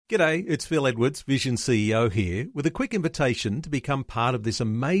G'day, it's Phil Edwards, Vision CEO here, with a quick invitation to become part of this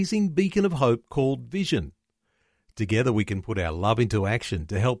amazing beacon of hope called Vision. Together we can put our love into action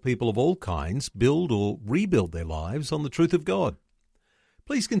to help people of all kinds build or rebuild their lives on the truth of God.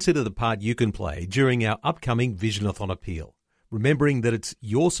 Please consider the part you can play during our upcoming Visionathon appeal, remembering that it's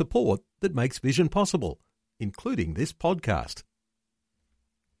your support that makes Vision possible, including this podcast.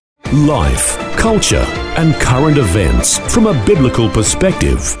 Life, culture, and current events from a biblical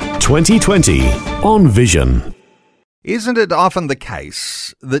perspective. 2020 on Vision. Isn't it often the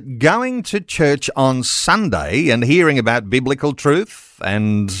case that going to church on Sunday and hearing about biblical truth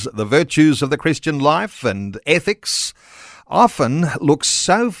and the virtues of the Christian life and ethics often looks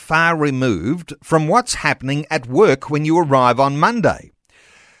so far removed from what's happening at work when you arrive on Monday?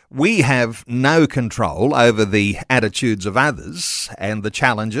 We have no control over the attitudes of others and the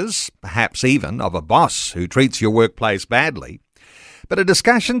challenges, perhaps even of a boss who treats your workplace badly. But a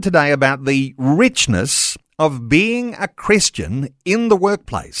discussion today about the richness of being a Christian in the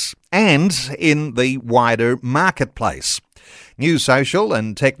workplace and in the wider marketplace. New social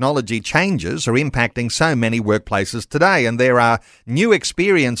and technology changes are impacting so many workplaces today, and there are new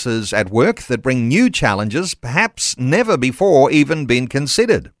experiences at work that bring new challenges perhaps never before even been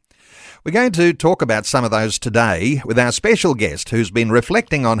considered. We're going to talk about some of those today with our special guest who's been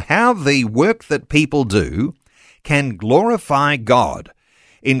reflecting on how the work that people do can glorify God,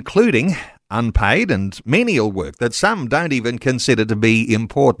 including unpaid and menial work that some don't even consider to be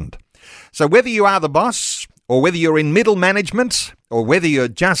important. So whether you are the boss, or whether you're in middle management, or whether you're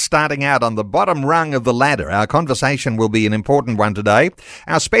just starting out on the bottom rung of the ladder, our conversation will be an important one today.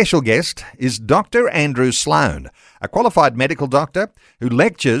 Our special guest is Dr. Andrew Sloan, a qualified medical doctor who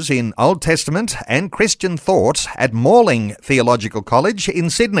lectures in Old Testament and Christian thought at Morling Theological College in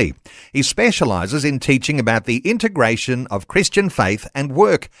Sydney. He specialises in teaching about the integration of Christian faith and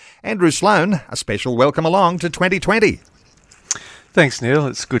work. Andrew Sloan, a special welcome along to 2020. Thanks, Neil.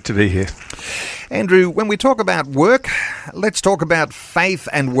 It's good to be here. Andrew, when we talk about work, let's talk about faith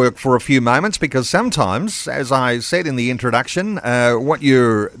and work for a few moments, because sometimes, as I said in the introduction, what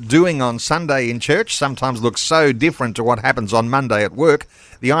you're doing on Sunday in church sometimes looks so different to what happens on Monday at work.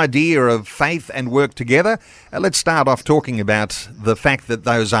 The idea of faith and work together, let's start off talking about the fact that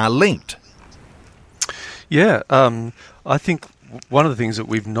those are linked. Yeah, I think one of the things that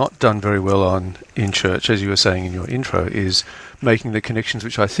we've not done very well on in church, as you were saying in your intro, is making the connections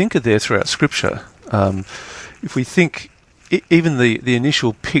which I think are there throughout Scripture. If we think, even the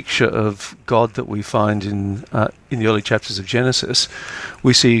initial picture of God that we find in the early chapters of Genesis,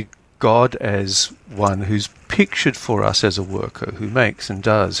 we see God as one who's pictured for us as a worker, who makes and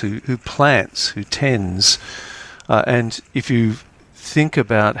does, who plants, who tends. And if you think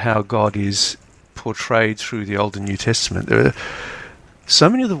about how God is portrayed through the Old and New Testament, there are so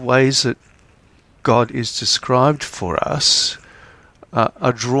many of the ways that God is described for us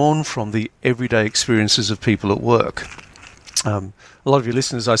are drawn from the everyday experiences of people at work. A lot of your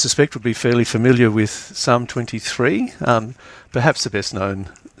listeners, I suspect, would be fairly familiar with Psalm 23, perhaps the best known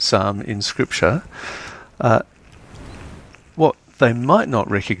psalm in Scripture. What they might not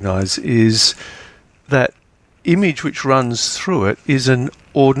recognise is that image which runs through it is an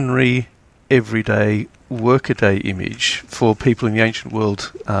ordinary, everyday, workaday image for people in the ancient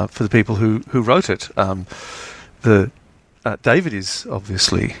world, for the people who wrote it. David is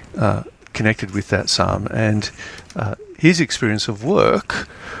obviously connected with that psalm, and his experience of work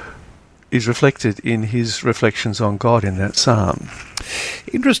is reflected in his reflections on God in that psalm.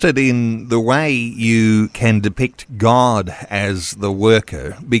 Interested in the way you can depict God as the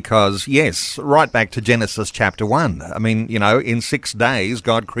worker, because, yes, right back to Genesis chapter 1. I mean, in 6 days,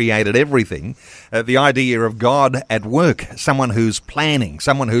 God created everything. The idea of God at work, someone who's planning,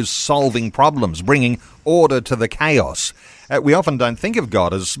 someone who's solving problems, bringing order to the chaos. We often don't think of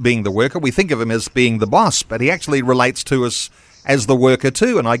God as being the worker. We think of him as being the boss, but he actually relates to us as the worker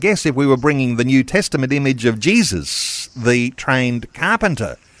too. And I guess if we were bringing the New Testament image of Jesus, the trained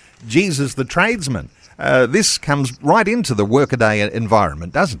carpenter, Jesus the tradesman, this comes right into the workaday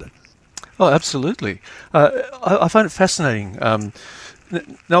environment, doesn't it? Oh, absolutely. I find it fascinating.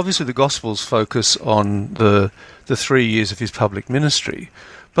 Now, obviously, the Gospels focus on the 3 years of his public ministry,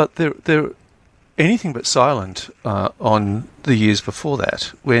 but they're anything but silent on the years before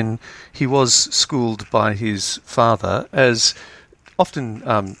that, when he was schooled by his father as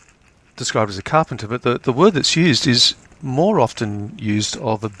often described as a carpenter, but the word that's used is more often used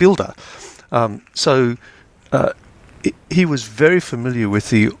of a builder. So he was very familiar with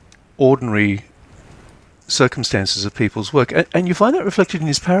the ordinary circumstances of people's work, and you find that reflected in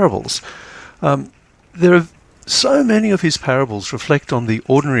his parables. There are so many of his parables reflect on the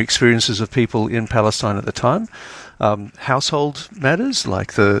ordinary experiences of people in Palestine at the time. Household matters,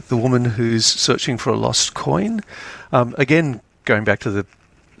 like the woman who's searching for a lost coin. Again, going back to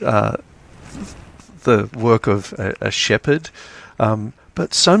the work of a shepherd.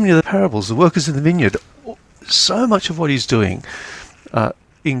 But so many of the parables, the workers in the vineyard, so much of what he's doing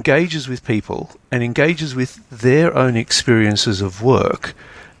engages with people and engages with their own experiences of work,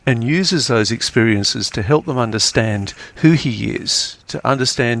 and uses those experiences to help them understand who he is, to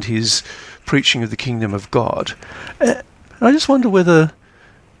understand his preaching of the kingdom of God. And I just wonder whether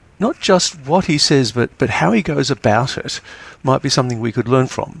not just what he says, but how he goes about it might be something we could learn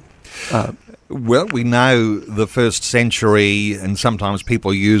from. Well, we know the first century, and sometimes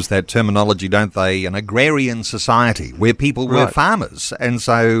people use that terminology, don't they, an agrarian society where people were farmers. And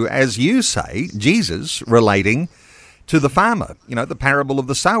so, as you say, Jesus relating to the farmer, the parable of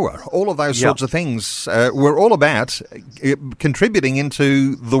the sower, all of those sorts of things were all about contributing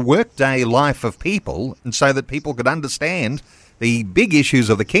into the workday life of people, and so that people could understand the big issues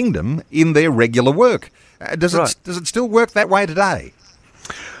of the kingdom in their regular work. Does it still work that way today?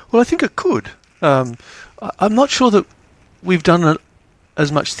 Well, I think it could. I'm not sure that we've done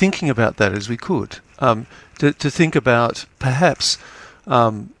as much thinking about that as we could. To think about perhaps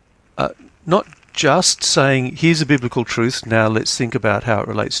not just saying, here's a biblical truth, now let's think about how it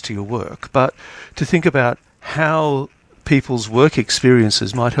relates to your work, but to think about how people's work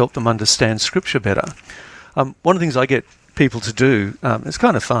experiences might help them understand Scripture better. One of the things I get people to do, it's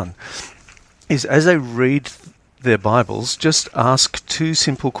kind of fun, is as they read their Bibles, just ask two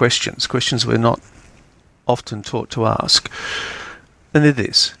simple questions we're not often taught to ask. And they're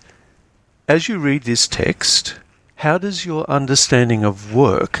this: as you read this text, how does your understanding of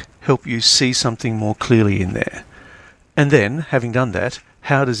work help you see something more clearly in there? And then, having done that,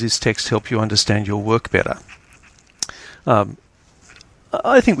 how does this text help you understand your work better?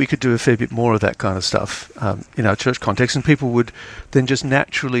 I think we could do a fair bit more of that kind of stuff in our church context, and people would then just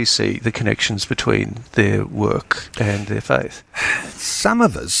naturally see the connections between their work and their faith. Some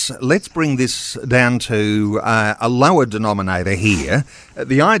of us, let's bring this down to a lower denominator here.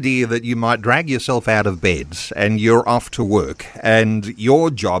 The idea that you might drag yourself out of bed and you're off to work, and your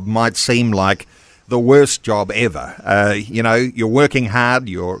job might seem like the worst job ever. You're working hard,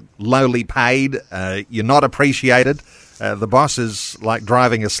 you're lowly paid, you're not appreciated. The boss is like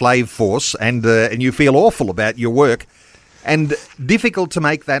driving a slave force, and you feel awful about your work, and difficult to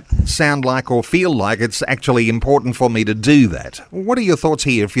make that sound like or feel like it's actually important for me to do that. What are your thoughts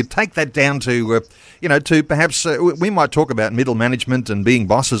here? If you take that down to, to perhaps, we might talk about middle management and being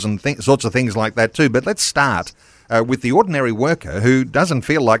bosses and sorts of things like that too, but let's start with the ordinary worker who doesn't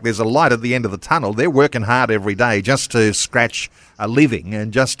feel like there's a light at the end of the tunnel. They're working hard every day just to scratch a living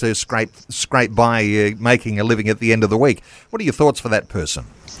and just to scrape by making a living at the end of the week. What are your thoughts for that person?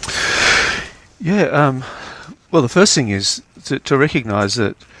 Yeah, well, the first thing is to recognise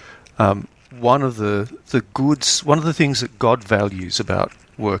that one of the things that God values about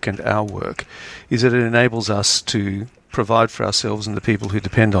work and our work is that it enables us to provide for ourselves and the people who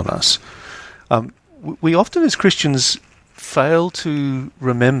depend on us. We often, as Christians, fail to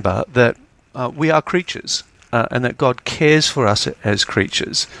remember that we are creatures and that God cares for us as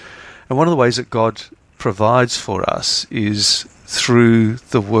creatures. And one of the ways that God provides for us is through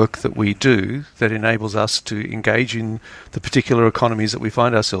the work that we do that enables us to engage in the particular economies that we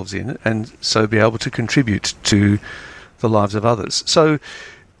find ourselves in, and so be able to contribute to the lives of others. So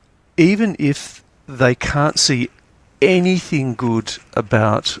even if they can't see anything good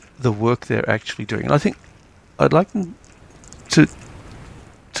about the work they're actually doing, and I think I'd like them to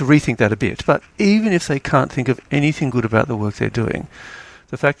rethink that a bit, but even if they can't think of anything good about the work they're doing,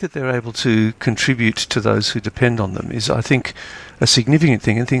 the fact that they're able to contribute to those who depend on them is, I think, a significant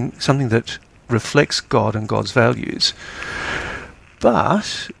thing, and something that reflects God and God's values.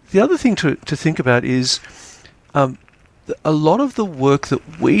 But the other thing to think about is a lot of the work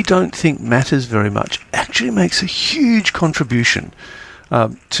that we don't think matters very much actually makes a huge contribution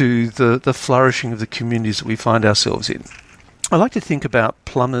to the flourishing of the communities that we find ourselves in. I like to think about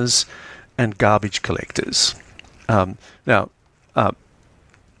plumbers and garbage collectors. Now,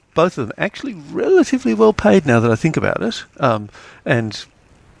 both of them actually relatively well paid now that I think about it, and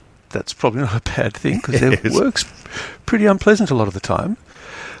that's probably not a bad thing because their work's pretty unpleasant a lot of the time.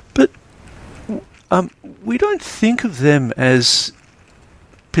 But we don't think of them as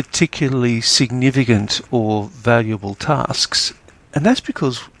particularly significant or valuable tasks, and that's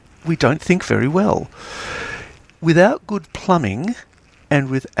because we don't think very well. Without good plumbing and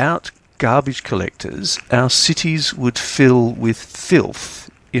without garbage collectors, our cities would fill with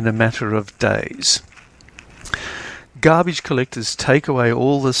filth in a matter of days. Garbage collectors take away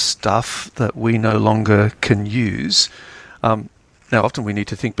all the stuff that we no longer can use. Now, often we need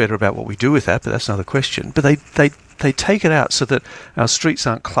to think better about what we do with that, but that's another question. But they take it out so that our streets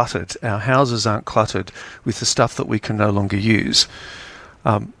aren't cluttered, our houses aren't cluttered with the stuff that we can no longer use.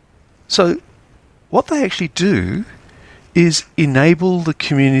 So what they actually do is enable the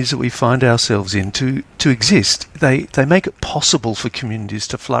communities that we find ourselves in to exist. They make it possible for communities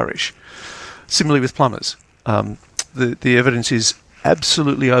to flourish. Similarly with plumbers. The evidence is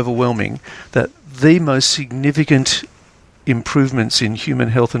absolutely overwhelming that the most significant improvements in human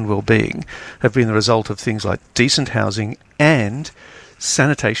health and well-being have been the result of things like decent housing and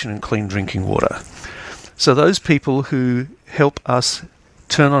sanitation and clean drinking water. So those people who help us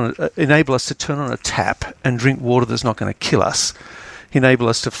enable us to turn on a tap and drink water that's not going to kill us, enable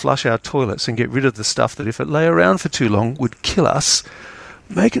us to flush our toilets and get rid of the stuff that if it lay around for too long would kill us,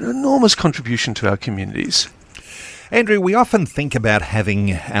 make an enormous contribution to our communities. Andrew, we often think about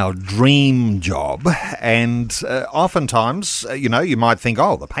having our dream job, and oftentimes, you might think,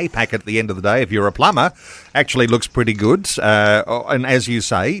 the pay packet at the end of the day, if you're a plumber, actually looks pretty good. And as you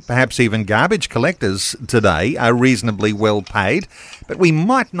say, perhaps even garbage collectors today are reasonably well paid. But we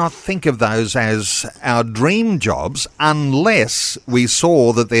might not think of those as our dream jobs unless we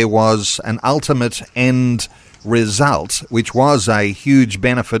saw that there was an ultimate end result, which was a huge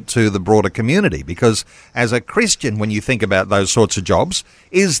benefit to the broader community. Because as a Christian, when you think about those sorts of jobs,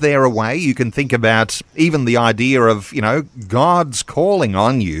 is there a way you can think about even the idea of, God's calling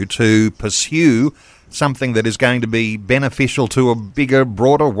on you to pursue something that is going to be beneficial to a bigger,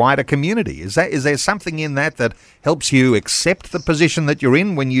 broader, wider community? Is there something in that helps you accept the position that you're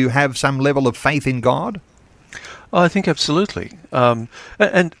in when you have some level of faith in God? I think absolutely. And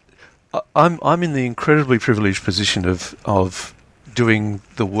I'm in the incredibly privileged position of doing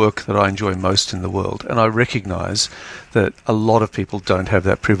the work that I enjoy most in the world, and I recognise that a lot of people don't have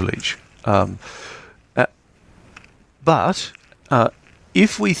that privilege. But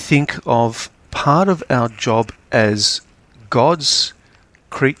if we think of part of our job as God's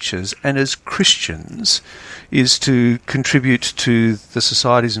creatures and as Christians is to contribute to the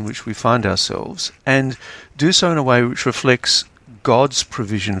societies in which we find ourselves and do so in a way which reflects God's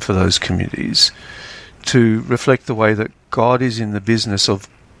provision for those communities, to reflect the way that God is in the business of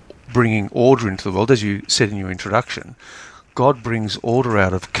bringing order into the world. As you said in your introduction, God brings order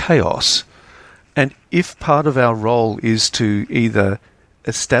out of chaos. And if part of our role is to either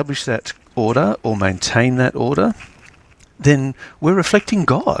establish that order or maintain that order, then we're reflecting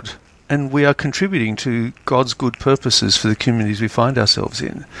God and we are contributing to God's good purposes for the communities we find ourselves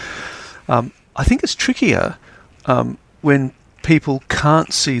in. I think it's trickier when people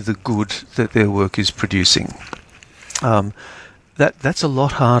can't see the good that their work is producing. That's a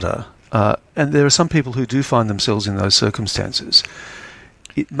lot harder. And there are some people who do find themselves in those circumstances.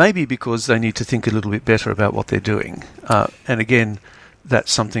 It may be because they need to think a little bit better about what they're doing. And again,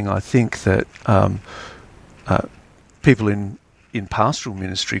 that's something I think that people in pastoral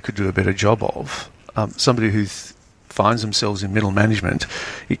ministry could do a better job of. Somebody who finds themselves in middle management,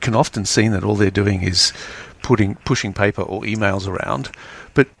 it can often seem that all they're doing is pushing paper or emails around.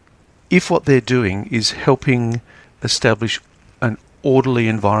 But if what they're doing is helping establish an orderly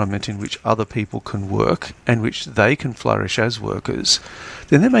environment in which other people can work and which they can flourish as workers,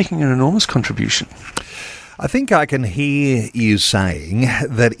 then they're making an enormous contribution. I think I can hear you saying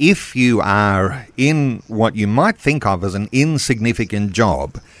that if you are in what you might think of as an insignificant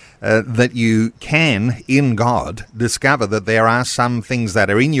job, that you can, in God, discover that there are some things that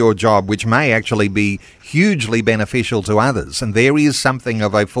are in your job which may actually be hugely beneficial to others, and there is something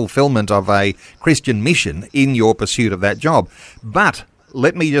of a fulfillment of a Christian mission in your pursuit of that job. But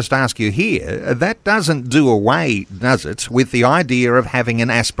let me just ask you here, that doesn't do away, does it, with the idea of having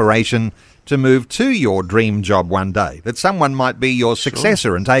an aspiration to move to your dream job one day, that someone might be your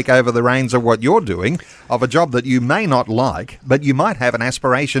successor and take over the reins of what you're doing, of a job that you may not like, but you might have an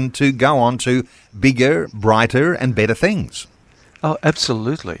aspiration to go on to bigger, brighter and better things. Oh,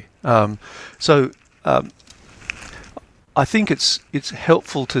 absolutely. I think it's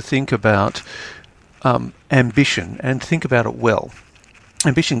helpful to think about ambition and think about it well.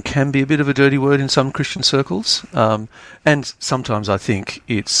 Ambition can be a bit of a dirty word in some Christian circles, and sometimes I think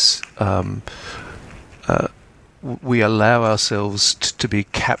it's we allow ourselves to be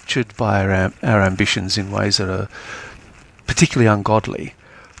captured by our ambitions in ways that are particularly ungodly.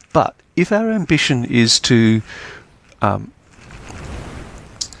 But if our ambition is to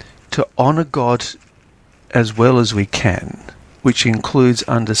honour God as well as we can, which includes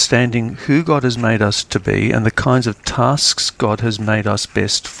understanding who God has made us to be and the kinds of tasks God has made us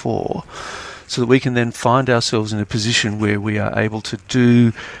best for, so that we can then find ourselves in a position where we are able to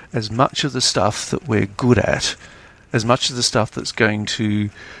do as much of the stuff that we're good at, as much of the stuff that's going to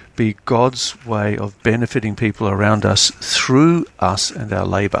be God's way of benefiting people around us through us and our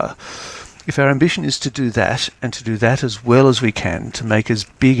labour. If our ambition is to do that, and to do that as well as we can, to make as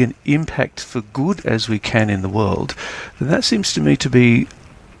big an impact for good as we can in the world, then that seems to me to be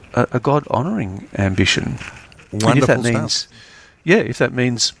a God-honouring ambition. Wonderful and if that stuff. means, if that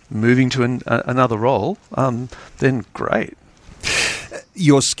means moving to another role, then great.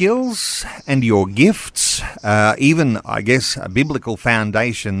 Your skills and your gifts, even, I guess, a biblical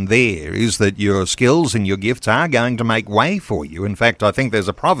foundation there is that your skills and your gifts are going to make way for you. In fact, I think there's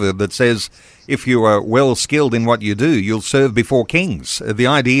a proverb that says, if you are well skilled in what you do, you'll serve before kings. The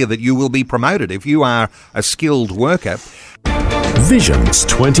idea that you will be promoted if you are a skilled worker. Visions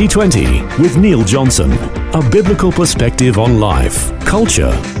 2020 with Neil Johnson. A biblical perspective on life,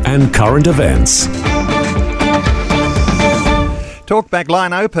 culture, and current events. Talkback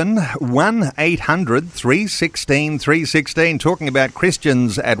line open, 1-800-316-316, talking about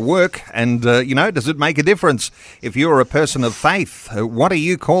Christians at work and, does it make a difference if you're a person of faith? What are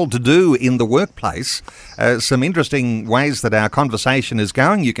you called to do in the workplace? Some interesting ways that our conversation is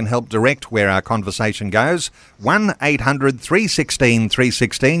going. You can help direct where our conversation goes.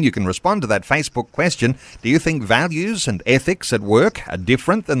 1-800-316-316. You can respond to that Facebook question. Do you think values and ethics at work are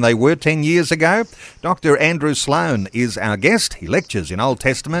different than they were 10 years ago? Dr. Andrew Sloan is our guest. He lectures in Old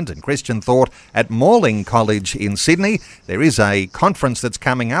Testament and Christian thought at Morling College in Sydney. There is a conference that's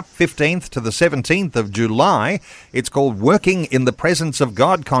coming up 15th to the 17th of July. It's called Working in the Presence of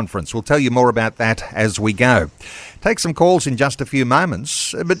God Conference. We'll tell you more about that as we go. Take some calls in just a few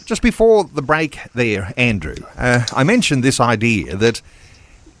moments. But just before the break there, Andrew, I mentioned this idea that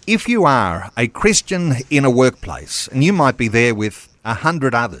if you are a Christian in a workplace, and you might be there with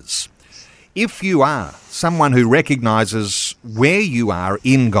 100 others, if you are someone who recognises where you are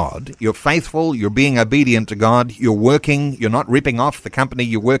in God, you're faithful, you're being obedient to God, you're working, you're not ripping off the company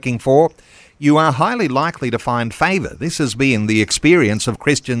you're working for, you are highly likely to find favour. This has been the experience of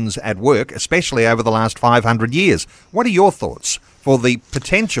Christians at work, especially over the last 500 years. What are your thoughts for the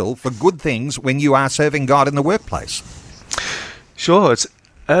potential for good things when you are serving God in the workplace? Sure, it's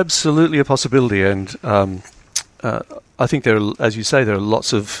absolutely a possibility, and I think there are, as you say, there are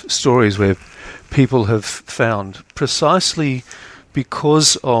lots of stories where people have found, precisely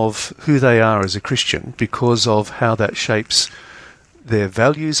because of who they are as a Christian, because of how that shapes their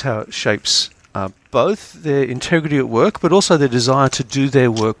values, how it shapes both their integrity at work, but also their desire to do their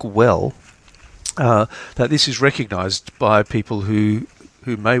work well, that this is recognised by people who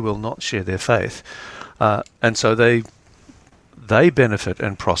may well not share their faith. And so they benefit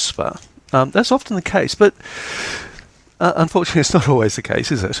and prosper. That's often the case, but unfortunately it's not always the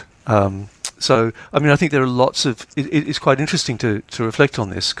case, is it? So, I mean, I think there are lots of... It's quite interesting to reflect on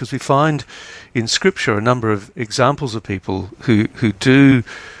this, because we find in Scripture a number of examples of people who do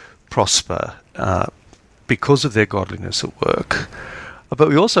prosper because of their godliness at work. But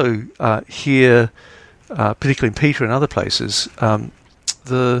we also hear, particularly in Peter and other places,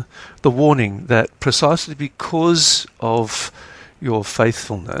 the warning that precisely because of your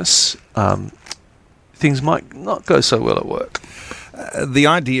faithfulness, things might not go so well at work. The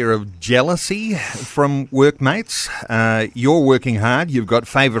idea of jealousy from workmates, you're working hard, you've got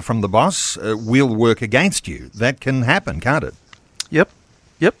favour from the boss, we'll work against you. That can happen, can't it? Yep.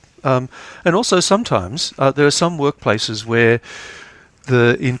 And also sometimes there are some workplaces where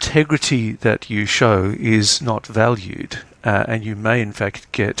the integrity that you show is not valued, and you may in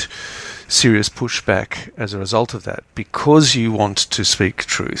fact get serious pushback as a result of that, because you want to speak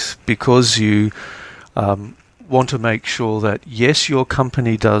truth, because you want to make sure that, yes, your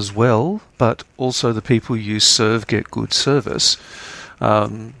company does well, but also the people you serve get good service.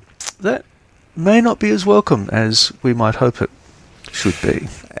 That may not be as welcome as we might hope it should be.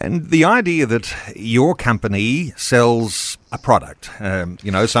 And the idea that your company sells a product,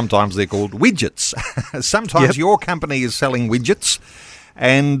 sometimes they're called widgets. Sometimes your company is selling widgets,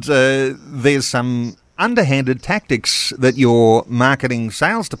 and there's some underhanded tactics that your marketing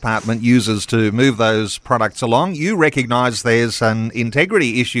sales department uses to move those products along. You recognise there's an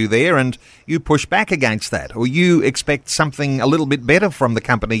integrity issue there and you push back against that, or you expect something a little bit better from the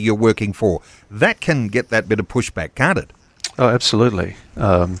company you're working for. That can get that bit of pushback, can't it? Oh, absolutely.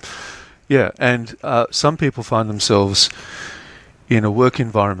 And some people find themselves in a work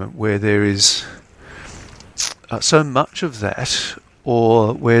environment where there is so much of that,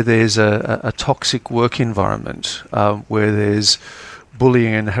 or where there's a toxic work environment, where there's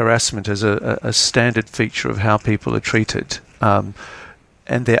bullying and harassment as a standard feature of how people are treated.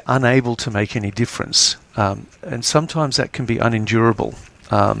 they're unable to make any difference. And sometimes that can be unendurable.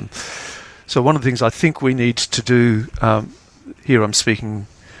 So one of the things I think we need to do, here I'm speaking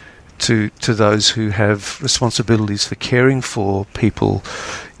to those who have responsibilities for caring for people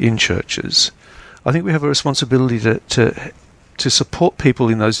in churches. I think we have a responsibility to support people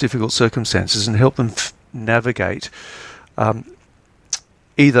in those difficult circumstances and help them navigate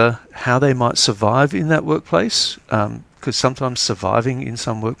either how they might survive in that workplace, because sometimes surviving in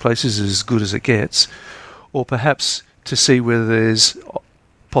some workplaces is as good as it gets, or perhaps to see whether there's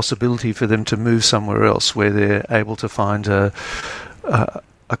possibility for them to move somewhere else where they're able to find a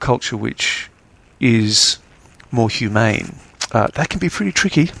culture which is more humane. That can be pretty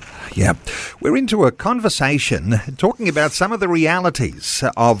tricky. Yeah. We're into a conversation talking about some of the realities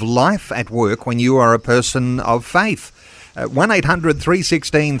of life at work when you are a person of faith.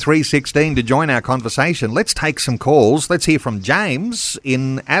 1-800-316-316 to join our conversation. Let's take some calls. Let's hear from James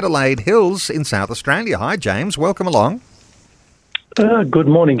in Adelaide Hills in South Australia. Hi, James. Welcome along. Good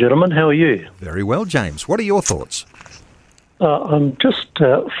morning, gentlemen. How are you? Very well, James. What are your thoughts? I'm just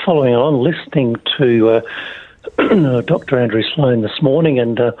following on, listening to Dr. Andrew Sloan this morning,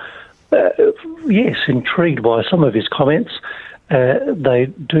 and yes, intrigued by some of his comments.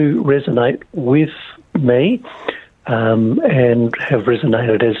 They do resonate with me and have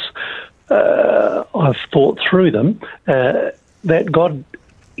resonated as I've thought through them. That God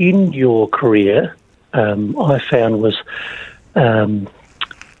in your career, I found was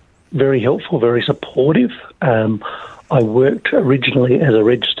very helpful, very supportive. I worked originally as a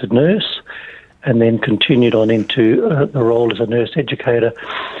registered nurse and then continued on into the role as a nurse educator.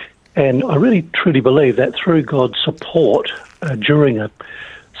 And I really truly believe that through God's support during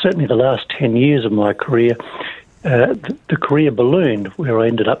certainly the last 10 years of my career, the career ballooned, where I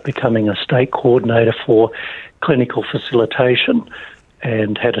ended up becoming a state coordinator for clinical facilitation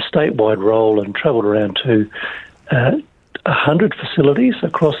and had a statewide role and travelled around to 100 facilities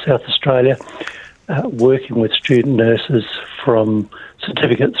across South Australia, working with student nurses from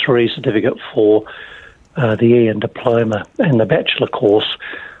Certificate 3, Certificate 4, the EN diploma and the bachelor course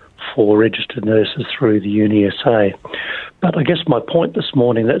for registered nurses through the UniSA. But I guess my point this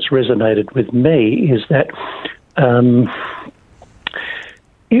morning that's resonated with me is that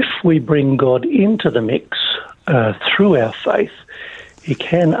if we bring God into the mix through our faith, He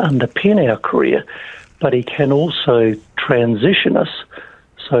can underpin our career, but He can also transition us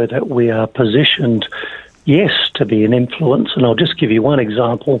so that we are positioned, yes, to be an influence. And I'll just give you one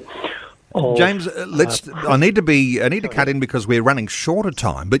example. James, I need to cut in because we're running short of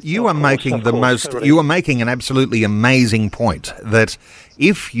time. But you are making you are making an absolutely amazing point that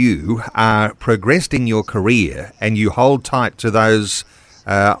if you are progressed in your career and you hold tight to those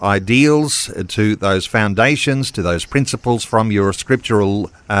ideals, to those foundations, to those principles from your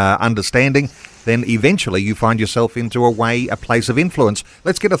scriptural understanding, then eventually you find yourself into a place of influence.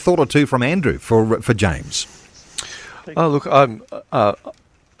 Let's get a thought or two from Andrew for James. Oh, look, I'm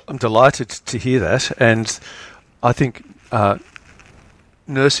delighted to hear that, and I think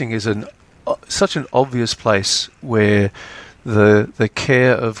nursing is such an obvious place where the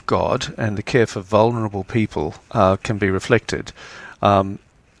care of God and the care for vulnerable people can be reflected.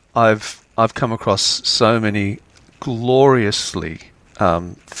 I've come across so many gloriously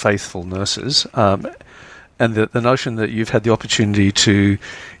faithful nurses, and the notion that you've had the opportunity to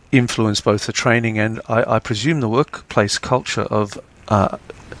influence both the training and I presume the workplace culture of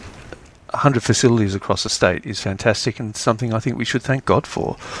 100 facilities across the state is fantastic and something I think we should thank God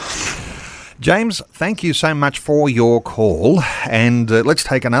for. James, thank you so much for your call. And let's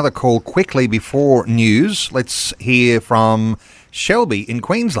take another call quickly before news. Let's hear from Shelby in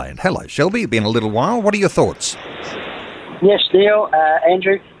Queensland. Hello, Shelby. It's been a little while. What are your thoughts? Yes, Neil,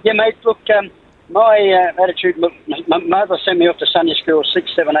 Andrew. Yeah, mate, look, my attitude, my mother sent me off to Sunday school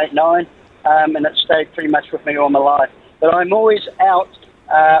 6, 7, 8, 9, and it stayed pretty much with me all my life. But I'm always out.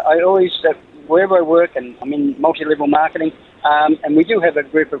 I always, wherever I work, and I'm in multi-level marketing, and we do have a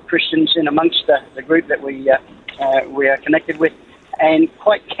group of Christians in amongst the group that we are connected with, and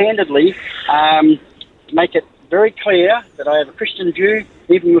quite candidly make it very clear that I have a Christian view.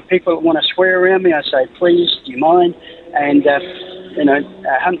 Even with people that want to swear around me, I say, please, do you mind? And,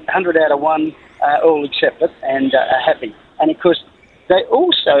 100 out of 1 all accept it and are happy. And of course, they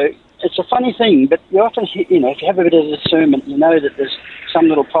also, it's a funny thing, but you often, if you have a bit of discernment, you know that there's some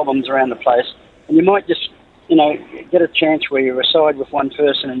little problems around the place, and you might just, get a chance where you're aside with one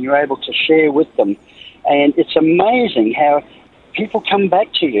person and you're able to share with them. And it's amazing how people come back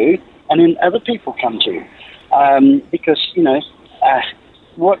to you and then other people come to you. Because,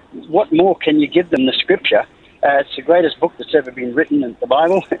 what more can you give them the scripture It's the greatest book that's ever been written in the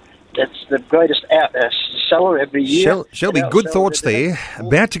Bible. It's the greatest seller every year. Shelby, good thoughts there.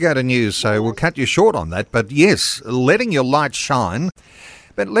 About to go to news, so we'll cut you short on that. But yes, letting your light shine.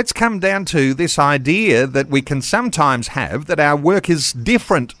 But let's come down to this idea that we can sometimes have that our work is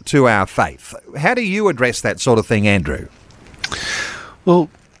different to our faith. How do you address that sort of thing, Andrew? Well,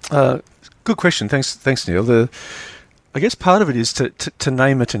 good question. Thanks, Neil. I guess part of it is to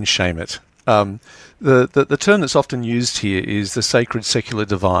name it and shame it. The term that's often used here is the sacred secular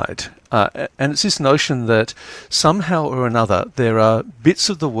divide, and it's this notion that somehow or another there are bits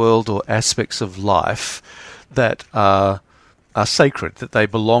of the world or aspects of life that are sacred, that they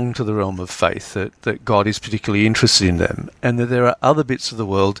belong to the realm of faith, that God is particularly interested in them, and that there are other bits of the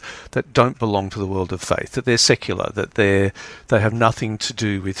world that don't belong to the world of faith, that they're secular, that they have nothing to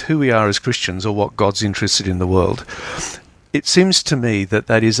do with who we are as Christians or what God's interested in the world. It seems to me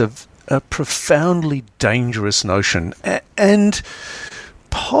that is a profoundly dangerous notion, and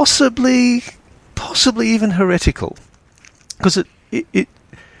possibly even heretical, because it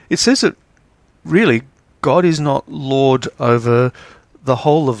says that really God is not Lord over the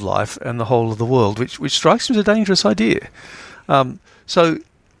whole of life and the whole of the world, which strikes me as a dangerous idea. So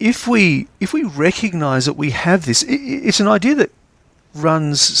if we recognise that we have this, it's an idea that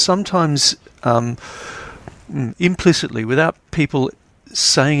runs sometimes implicitly without people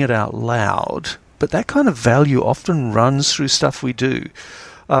saying it out loud, but that kind of value often runs through stuff we do.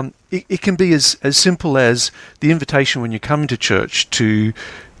 It can be as simple as the invitation when you come into church to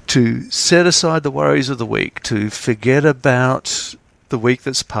set aside the worries of the week, to forget about the week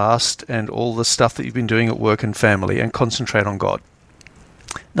that's passed and all the stuff that you've been doing at work and family, and concentrate on God.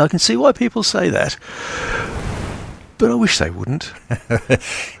 Now, I can see why people say that, but I wish they wouldn't.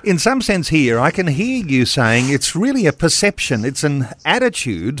 In some sense here, I can hear you saying it's really a perception. It's an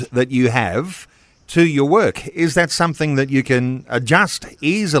attitude that you have to your work. Is that something that you can adjust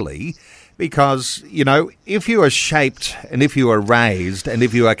easily? Because, if you are shaped and if you are raised and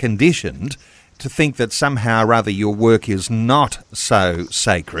if you are conditioned to think that somehow or other your work is not so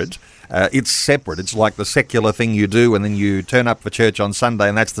sacred, it's separate, it's like the secular thing you do and then you turn up for church on Sunday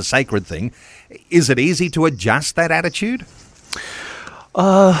and that's the sacred thing, is it easy to adjust that attitude?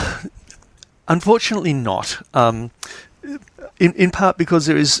 Unfortunately not. In part because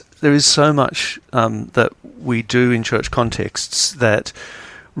there is so much that we do in church contexts that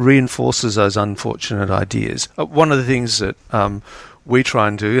reinforces those unfortunate ideas. One of the things that we try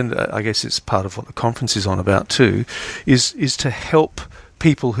and do, and I guess it's part of what the conference is on about too, is to help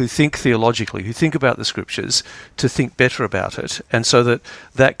people who think theologically, who think about the scriptures, to think better about it, and so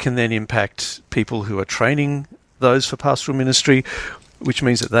that can then impact people who are training those for pastoral ministry, which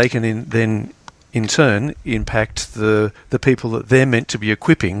means that they can then in turn impact the people that they're meant to be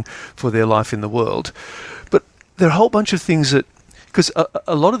equipping for their life in the world. But there are a whole bunch of things that, because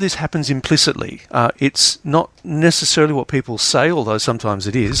a lot of this happens implicitly. It's not necessarily what people say, although sometimes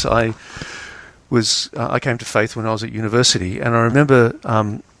it is. I came to faith when I was at university, and I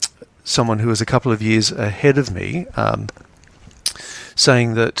remember someone who was a couple of years ahead of me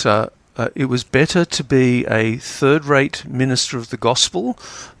saying that it was better to be a third-rate minister of the gospel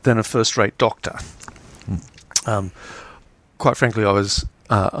than a first-rate doctor. Quite frankly,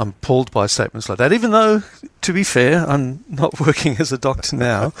 I'm appalled by statements like that, even though, to be fair, I'm not working as a doctor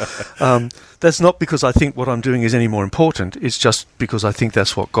now. That's not because I think what I'm doing is any more important. It's just because I think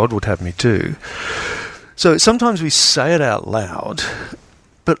that's what God would have me do. So sometimes we say it out loud,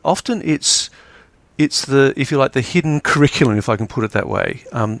 but often it's the, if you like, the hidden curriculum, if I can put it that way,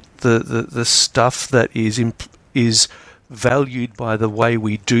 the stuff that is valued by the way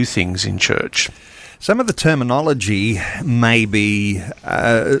we do things in church. Some of the terminology may be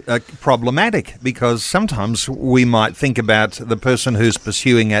problematic because sometimes we might think about the person who's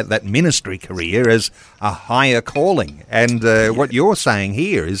pursuing that ministry career as a higher calling. And what you're saying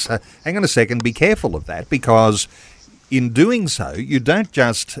here is, hang on a second, be careful of that, because in doing so, you don't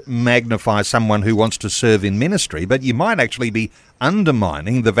just magnify someone who wants to serve in ministry, but you might actually be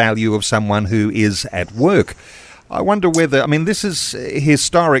undermining the value of someone who is at work. I wonder whether, this is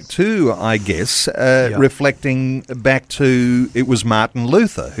historic too, I guess, reflecting back to, it was Martin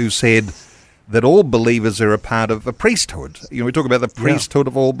Luther who said that all believers are a part of a priesthood. We talk about the priesthood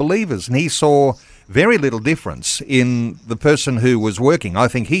of all believers, and he saw very little difference in the person who was working. I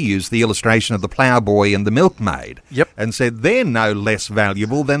think he used the illustration of the ploughboy and the milkmaid, and said they're no less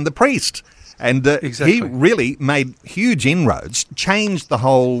valuable than the priest. And exactly. He really made huge inroads, changed the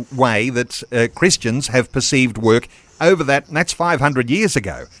whole way that Christians have perceived work over that, and that's 500 years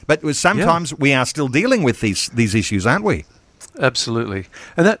ago. But sometimes we are still dealing with these issues, aren't we? Absolutely.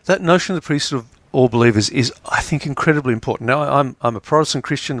 And that notion of the priesthood all believers is, I think, incredibly important. Now, I'm a Protestant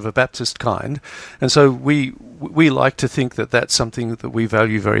Christian of a Baptist kind, and so we like to think that that's something that we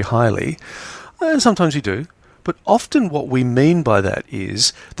value very highly. And sometimes we do. But often what we mean by that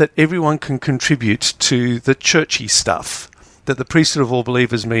is that everyone can contribute to the churchy stuff. That the priesthood of all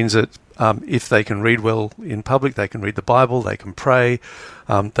believers means that if they can read well in public, they can read the Bible, they can pray,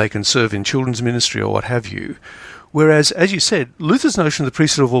 they can serve in children's ministry or what have you. Whereas, as you said, Luther's notion of the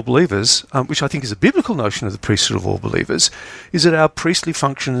priesthood of all believers, which I think is a biblical notion of the priesthood of all believers, is that our priestly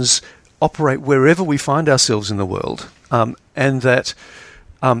functions operate wherever we find ourselves in the world, and that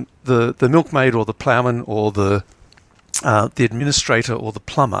the milkmaid or the ploughman or the administrator or the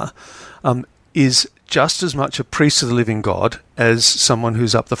plumber is just as much a priest of the living God as someone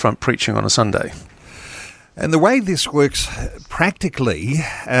who's up the front preaching on a Sunday. And the way this works practically,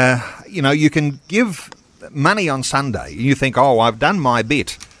 you can give money on Sunday. You think, oh, I've done my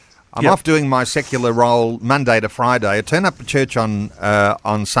bit. I'm off doing my secular role Monday to Friday. I turn up to church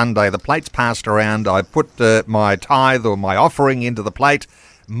on Sunday. The plate's passed around. I put my tithe or my offering into the plate.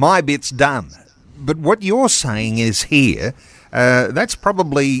 My bit's done. But what you're saying is here, that's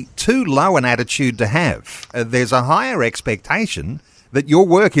probably too low an attitude to have. There's a higher expectation that your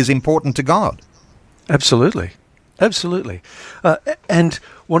work is important to God. Absolutely. Absolutely. And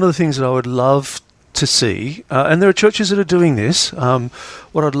one of the things that I would love to see, and there are churches that are doing this,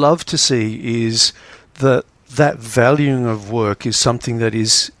 what I'd love to see is that valuing of work is something that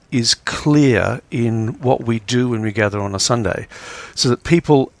is clear in what we do when we gather on a Sunday, so that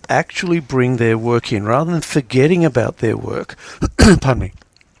people actually bring their work in rather than forgetting about their work. Pardon me.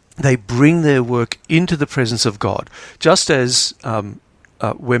 They bring their work into the presence of God, just as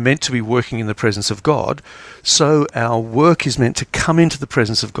we're meant to be working in the presence of God, so our work is meant to come into the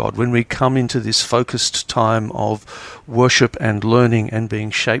presence of God when we come into this focused time of worship and learning and being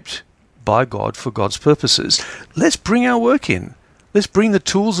shaped by God for God's purposes. Let's bring our work in. Let's bring the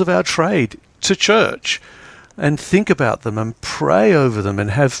tools of our trade to church and think about them and pray over them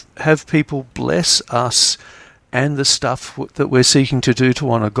and have people bless us and the stuff that we're seeking to do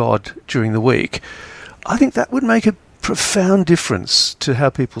to honour God during the week. I think that would make a profound difference to how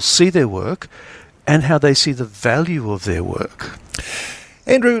people see their work and how they see the value of their work.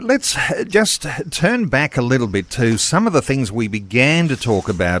 Andrew, let's just turn back a little bit to some of the things we began to talk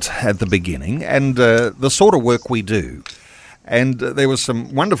about at the beginning and the sort of work we do. And there was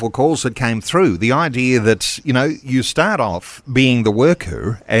some wonderful calls that came through. The idea that, you start off being the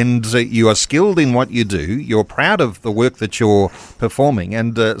worker and you are skilled in what you do. You're proud of the work that you're performing,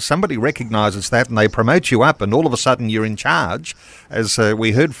 and somebody recognises that and they promote you up, and all of a sudden you're in charge, as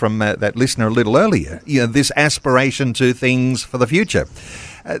we heard from that listener a little earlier. This aspiration to things for the future.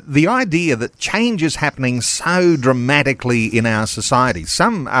 The idea that change is happening so dramatically in our society.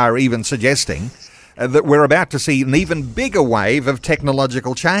 Some are even suggesting that we're about to see an even bigger wave of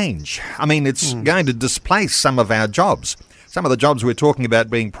technological change. I mean, it's going to displace some of our jobs. Some of the jobs we're talking about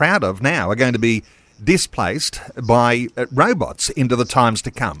being proud of now are going to be displaced by robots into the times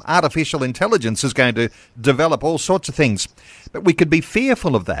to come. Artificial intelligence is going to develop all sorts of things. But we could be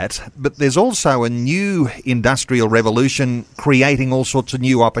fearful of that, but there's also a new industrial revolution creating all sorts of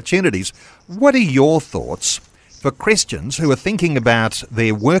new opportunities. What are your thoughts for Christians who are thinking about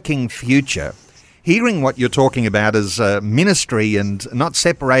their working future, hearing what you're talking about as ministry and not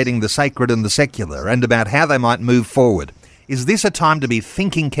separating the sacred and the secular, and about how they might move forward? Is this a time to be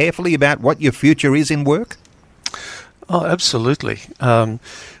thinking carefully about what your future is in work? Oh, absolutely. And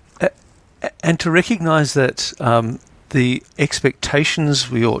to recognise that the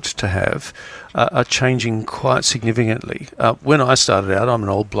expectations we ought to have are changing quite significantly. When I started out, I'm an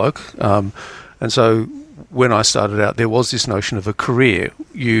old bloke, and so when I started out, there was this notion of a career.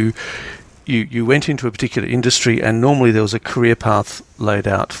 You went into a particular industry, and normally there was a career path laid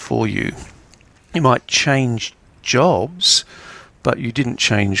out for you. You might change jobs, but you didn't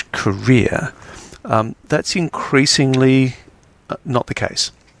change career. That's increasingly not the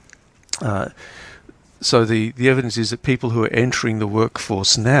case. So the evidence is that people who are entering the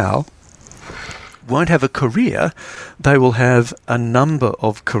workforce now won't have a career. They will have a number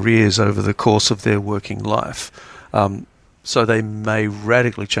of careers over the course of their working life. So they may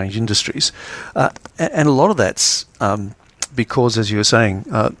radically change industries. And a lot of that's because, as you were saying,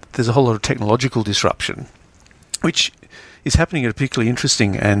 there's a whole lot of technological disruption, which is happening at a particularly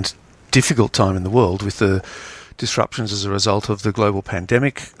interesting and difficult time in the world, with the disruptions as a result of the global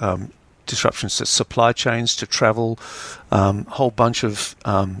pandemic, disruptions to supply chains, to travel, a whole bunch of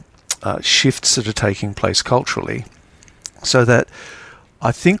shifts that are taking place culturally. So that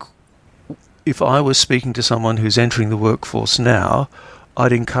I think if I was speaking to someone who's entering the workforce now,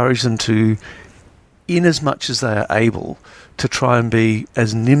 I'd encourage them to in as much as they are able, to try and be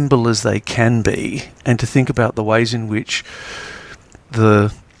as nimble as they can be, and to think about the ways in which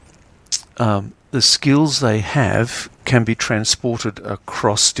the skills they have can be transported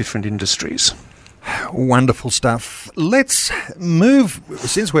across different industries. Wonderful stuff. Let's move,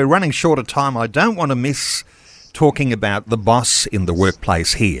 since we're running short of time, I don't want to miss talking about the boss in the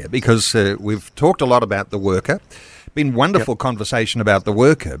workplace here, because we've talked a lot about the worker. Been wonderful conversation about the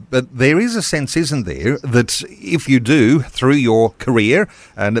worker, but there is a sense, isn't there, that if you do through your career,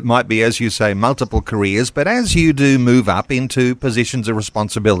 and it might be, as you say, multiple careers, but as you do move up into positions of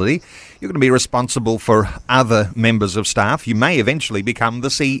responsibility, you're going to be responsible for other members of staff. You may eventually become the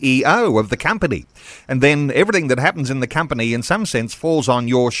CEO of the company, and then everything that happens in the company in some sense falls on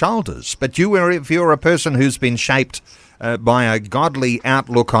your shoulders. But if you're a person who's been shaped by a godly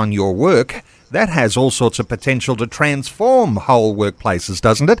outlook on your work, that has all sorts of potential to transform whole workplaces,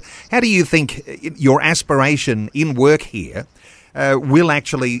 doesn't it? How do you think your aspiration in work here will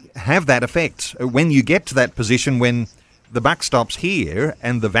actually have that effect when you get to that position, when the buck stops here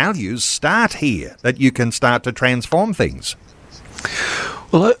and the values start here, that you can start to transform things?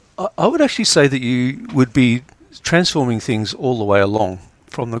 Well, I would actually say that you would be transforming things all the way along,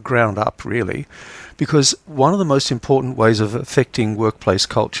 from the ground up, really. Because one of the most important ways of affecting workplace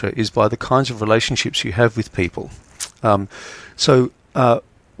culture is by the kinds of relationships you have with people. So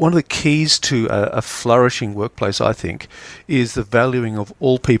one of the keys to a flourishing workplace, I think, is the valuing of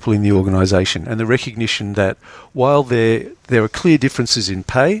all people in the organisation, and the recognition that while there are clear differences in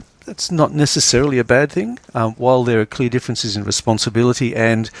pay, that's not necessarily a bad thing. While there are clear differences in responsibility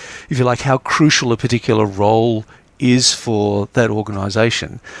and, if you like, how crucial a particular role is for that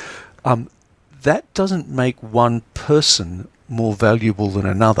organisation, that doesn't make one person more valuable than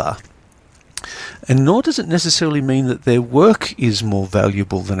another. And nor does it necessarily mean that their work is more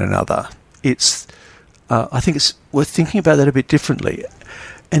valuable than another. I think it's worth thinking about that a bit differently.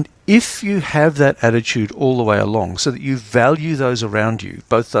 And if you have that attitude all the way along, so that you value those around you,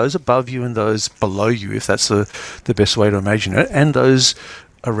 both those above you and those below you, if that's the best way to imagine it, and those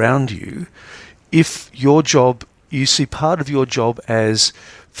around you, if you see part of your job as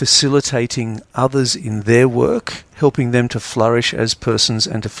facilitating others in their work, helping them to flourish as persons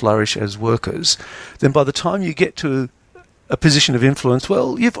and to flourish as workers, then by the time you get to a position of influence,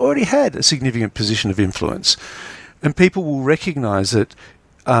 well, you've already had a significant position of influence. And people will recognise that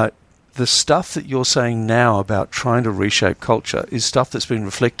the stuff that you're saying now about trying to reshape culture is stuff that's been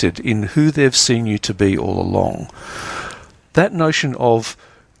reflected in who they've seen you to be all along. That notion of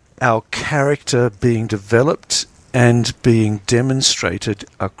our character being developed and being demonstrated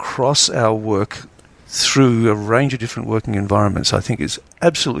across our work through a range of different working environments, I think is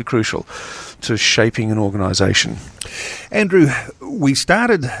absolutely crucial to shaping an organisation. Andrew, we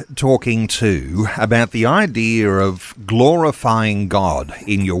started talking too about the idea of glorifying God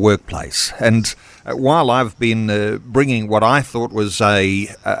in your workplace. And while I've been bringing what I thought was a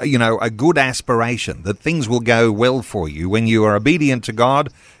good aspiration, that things will go well for you when you are obedient to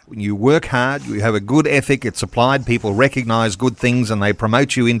God, when you work hard, you have a good ethic, it's applied, people recognise good things and they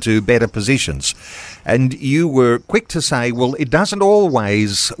promote you into better positions. And you were quick to say, well, it doesn't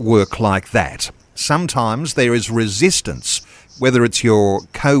always work like that. Sometimes there is resistance, whether it's your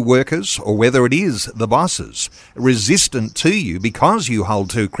co-workers or whether it is the bosses, resistant to you because you hold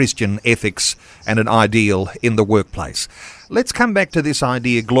to Christian ethics and an ideal in the workplace. Let's come back to this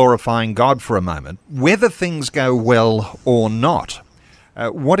idea, glorifying God, for a moment. Whether things go well or not,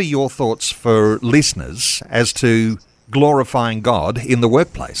 what are your thoughts for listeners as to glorifying God in the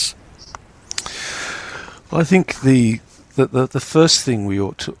workplace? Well, I think the first thing we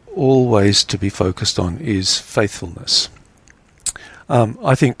ought to always to be focused on is faithfulness.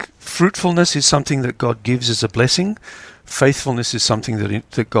 I think fruitfulness is something that God gives as a blessing. Faithfulness is something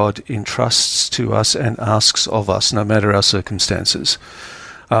that God entrusts to us and asks of us, no matter our circumstances.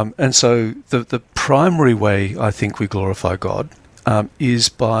 And so the primary way I think we glorify God is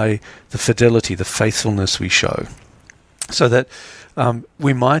by the fidelity, the faithfulness we show. So that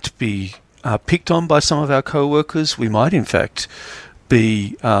we might be picked on by some of our co-workers. We might, in fact,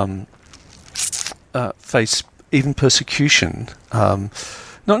 be face even persecution, not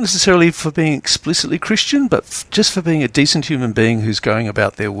necessarily for being explicitly Christian, but just for being a decent human being who's going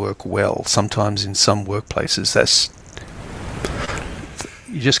about their work well. Sometimes in some workplaces,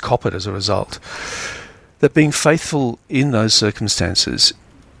 you just cop it as a result. That being faithful in those circumstances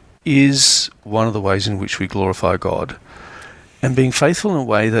is one of the ways in which we glorify God. And being faithful in a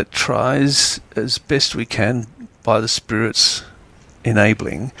way that tries as best we can, by the Spirit's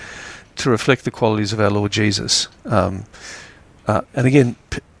enabling, to reflect the qualities of our Lord Jesus. And again,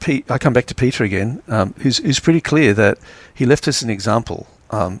 I come back to Peter again, who's pretty clear that he left us an example.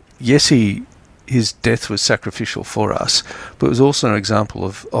 Yes, his death was sacrificial for us, but it was also an example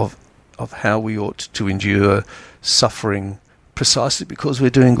of how we ought to endure suffering precisely because we're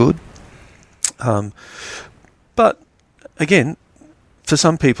doing good. But again, for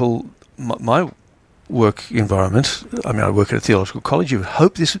some people, my work environment, I mean, I work at a theological college, you would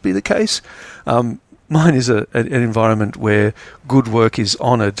hope this would be the case. Mine is an environment where good work is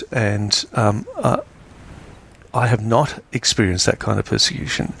honoured, and I have not experienced that kind of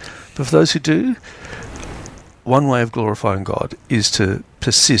persecution. But for those who do, one way of glorifying God is to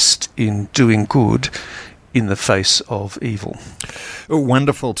persist in doing good in the face of evil.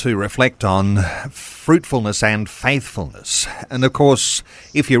 Wonderful to reflect on fruitfulness and faithfulness. And of course,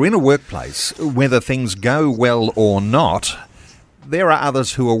 if you're in a workplace, whether things go well or not, there are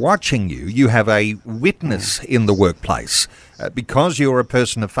others who are watching you. You have a witness in the workplace. Because you're a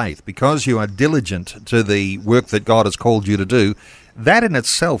person of faith, because you are diligent to the work that God has called you to do, that in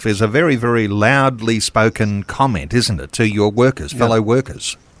itself is a very, very loudly spoken comment, isn't it, to your workers, fellow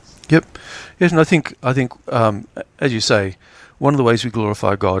workers? Yep. Yes, and I think, as you say, one of the ways we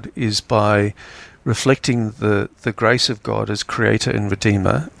glorify God is by reflecting the grace of God as Creator and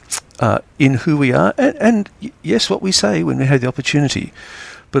Redeemer in who we are, and yes, what we say when we have the opportunity,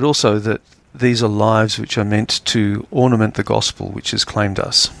 but also that these are lives which are meant to ornament the gospel which has claimed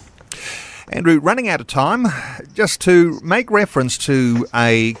us. Andrew, running out of time, just to make reference to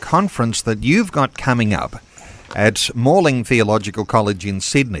a conference that you've got coming up at Morling Theological College in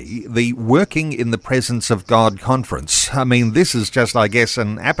Sydney, the Working in the Presence of God Conference. I mean, this is just, I guess,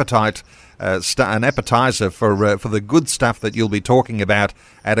 an appetizer for the good stuff that you'll be talking about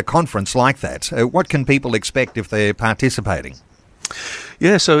at a conference like that. What can people expect if they're participating?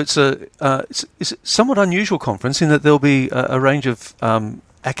 Yeah, so it's a somewhat unusual conference in that there'll be a range of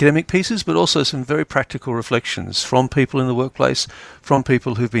academic pieces, but also some very practical reflections from people in the workplace, from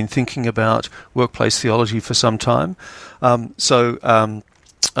people who've been thinking about workplace theology for some time.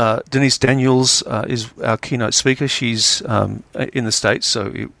 Denise Daniels is our keynote speaker. She's in the States,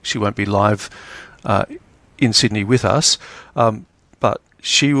 so she won't be live in Sydney with us. But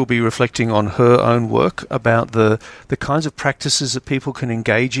she will be reflecting on her own work about the kinds of practices that people can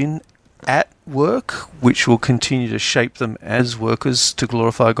engage in at work, which will continue to shape them as workers to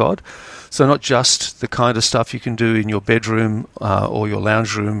glorify God. So not just the kind of stuff you can do in your bedroom or your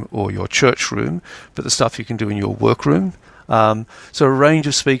lounge room or your church room, but the stuff you can do in your workroom. So a range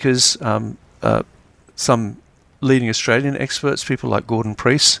of speakers, some leading Australian experts, people like Gordon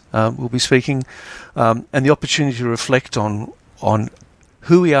Preece will be speaking, and the opportunity to reflect on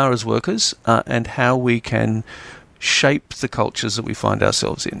who we are as workers and how we can shape the cultures that we find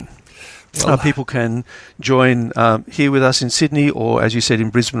ourselves in. People can join here with us in Sydney, or as you said, in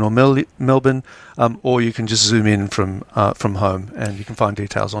Brisbane or Melbourne, or you can just zoom in from home, and you can find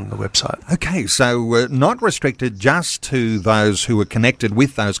details on the website. Okay, so not restricted just to those who are connected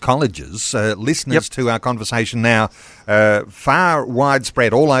with those colleges. Listeners to our conversation now, far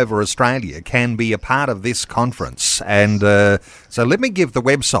widespread all over Australia, can be a part of this conference. And so let me give the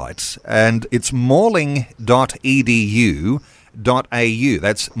website, and it's morling.edu.au.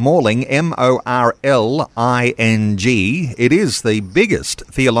 That's Morling, M-O-R-L-I-N-G. It is the biggest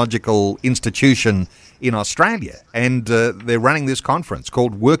theological institution in Australia, and they're running this conference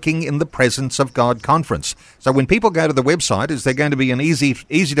called Working in the Presence of God Conference. So when people go to the website, is there going to be an easy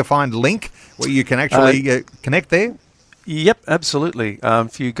to find link where you can actually connect there? Yep, absolutely.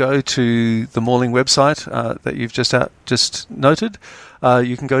 If you go to the Morling website that you've just noted,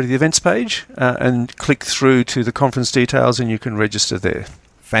 you can go to the events page and click through to the conference details, and you can register there.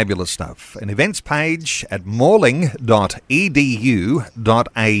 Fabulous stuff. An events page at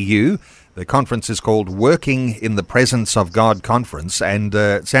morling.edu.au. The conference is called Working in the Presence of God Conference, and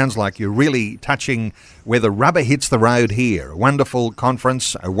it sounds like you're really touching where the rubber hits the road here. A wonderful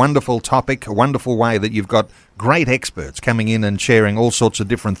conference, a wonderful topic, a wonderful way that you've got great experts coming in and sharing all sorts of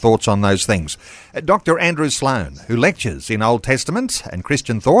different thoughts on those things. Dr. Andrew Sloan, who lectures in Old Testament and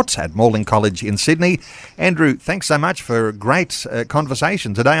Christian thought at Morling College in Sydney. Andrew, thanks so much for a great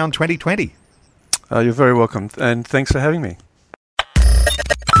conversation today on 2020. You're very welcome, and thanks for having me.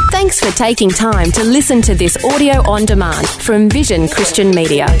 Thanks for taking time to listen to this audio on demand from Vision Christian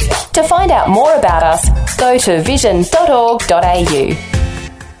Media. To find out more about us, go to vision.org.au.